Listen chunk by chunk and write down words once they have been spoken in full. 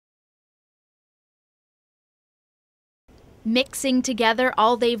Mixing together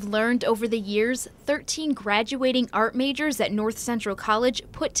all they've learned over the years, 13 graduating art majors at North Central College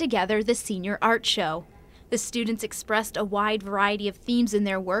put together the Senior Art Show. The students expressed a wide variety of themes in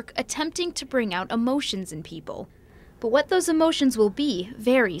their work, attempting to bring out emotions in people. But what those emotions will be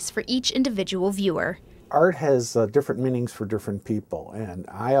varies for each individual viewer. Art has different meanings for different people, and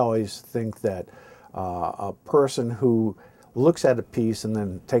I always think that a person who looks at a piece and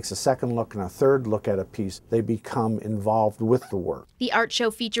then takes a second look and a third look at a piece, they become involved with the work. The art show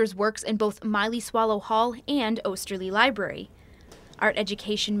features works in both Miley Swallow Hall and Osterley Library. Art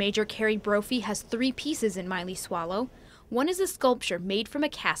education major Carrie Brophy has 3 pieces in Miley Swallow. One is a sculpture made from a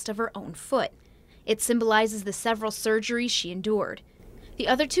cast of her own foot. It symbolizes the several surgeries she endured. The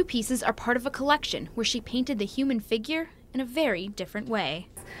other 2 pieces are part of a collection where she painted the human figure in a very different way.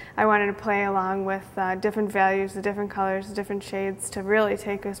 I wanted to play along with different values, the different colors, the different shades, to really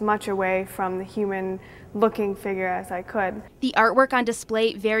take as much away from the human-looking figure as I could. The artwork on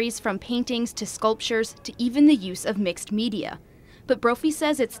display varies from paintings to sculptures to even the use of mixed media. But Brophy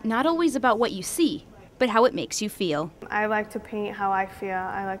says it's not always about what you see, but how it makes you feel. I like to paint how I feel.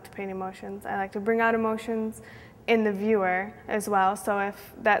 I like to paint emotions. I like to bring out emotions in the viewer as well. So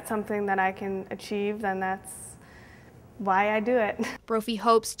if that's something that I can achieve, then that's why I do it. Brophy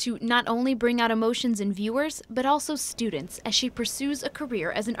hopes to not only bring out emotions in viewers, but also students as she pursues a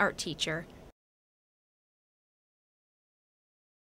career as an art teacher.